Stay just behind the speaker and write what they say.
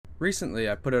Recently,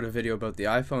 I put out a video about the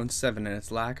iPhone 7 and its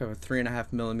lack of a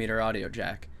 3.5mm audio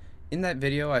jack. In that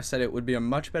video, I said it would be a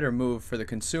much better move for the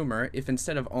consumer if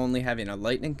instead of only having a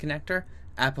Lightning connector,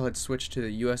 Apple had switched to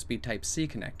the USB Type-C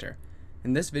connector.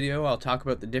 In this video, I'll talk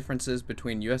about the differences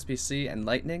between USB-C and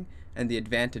Lightning and the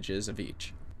advantages of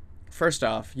each. First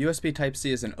off, USB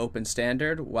Type-C is an open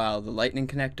standard, while the Lightning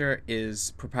connector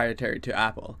is proprietary to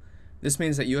Apple. This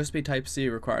means that USB Type-C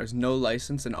requires no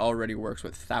license and already works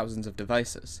with thousands of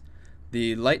devices.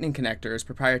 The Lightning connector is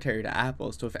proprietary to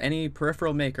Apple, so if any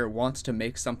peripheral maker wants to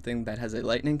make something that has a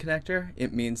Lightning connector,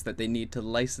 it means that they need to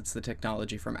license the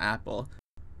technology from Apple.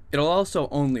 It'll also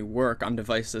only work on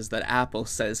devices that Apple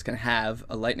says can have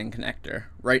a Lightning connector.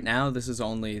 Right now, this is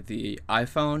only the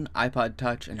iPhone, iPod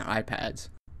Touch, and iPads.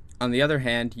 On the other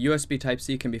hand, USB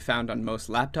Type-C can be found on most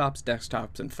laptops,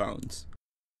 desktops, and phones.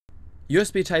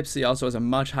 USB Type-C also has a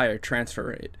much higher transfer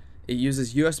rate. It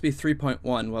uses USB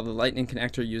 3.1 while the Lightning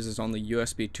connector uses only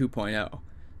USB 2.0.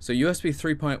 So USB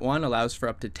 3.1 allows for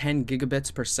up to 10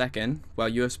 gigabits per second, while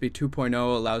USB 2.0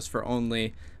 allows for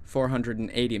only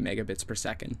 480 megabits per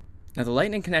second. Now the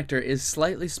Lightning connector is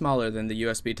slightly smaller than the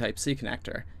USB Type-C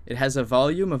connector. It has a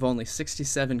volume of only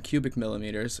 67 cubic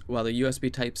millimeters, while the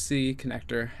USB Type-C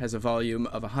connector has a volume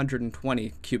of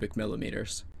 120 cubic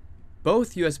millimeters.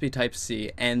 Both USB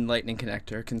Type-C and Lightning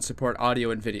connector can support audio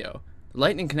and video. The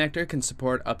Lightning connector can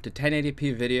support up to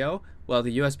 1080p video, while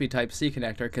the USB Type-C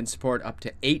connector can support up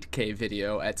to 8K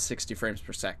video at 60 frames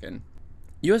per second.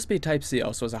 USB Type-C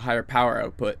also has a higher power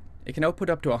output. It can output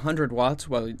up to 100 watts,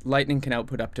 while Lightning can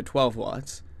output up to 12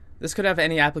 watts. This could have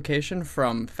any application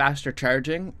from faster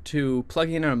charging to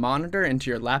plugging in a monitor into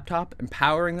your laptop and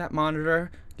powering that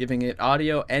monitor, giving it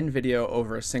audio and video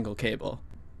over a single cable.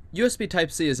 USB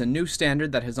Type-C is a new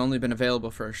standard that has only been available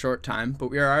for a short time,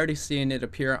 but we are already seeing it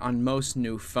appear on most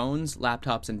new phones,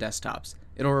 laptops, and desktops.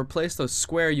 It'll replace those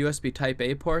square USB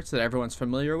Type-A ports that everyone's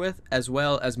familiar with, as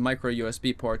well as micro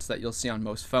USB ports that you'll see on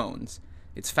most phones.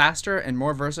 It's faster and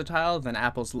more versatile than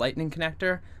Apple's Lightning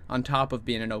connector, on top of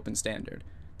being an open standard.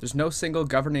 There's no single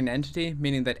governing entity,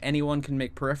 meaning that anyone can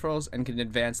make peripherals and can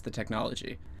advance the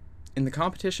technology. In the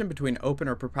competition between open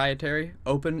or proprietary,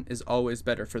 open is always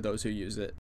better for those who use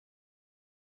it.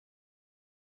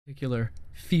 Particular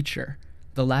feature,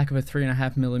 the lack of a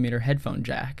 3.5mm headphone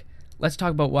jack. Let's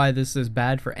talk about why this is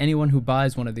bad for anyone who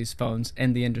buys one of these phones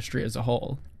and the industry as a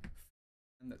whole.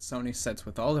 That Sony sets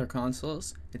with all their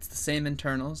consoles, it's the same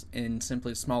internals in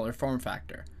simply smaller form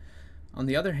factor. On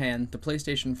the other hand, the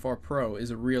PlayStation 4 Pro is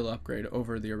a real upgrade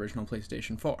over the original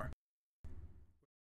PlayStation 4.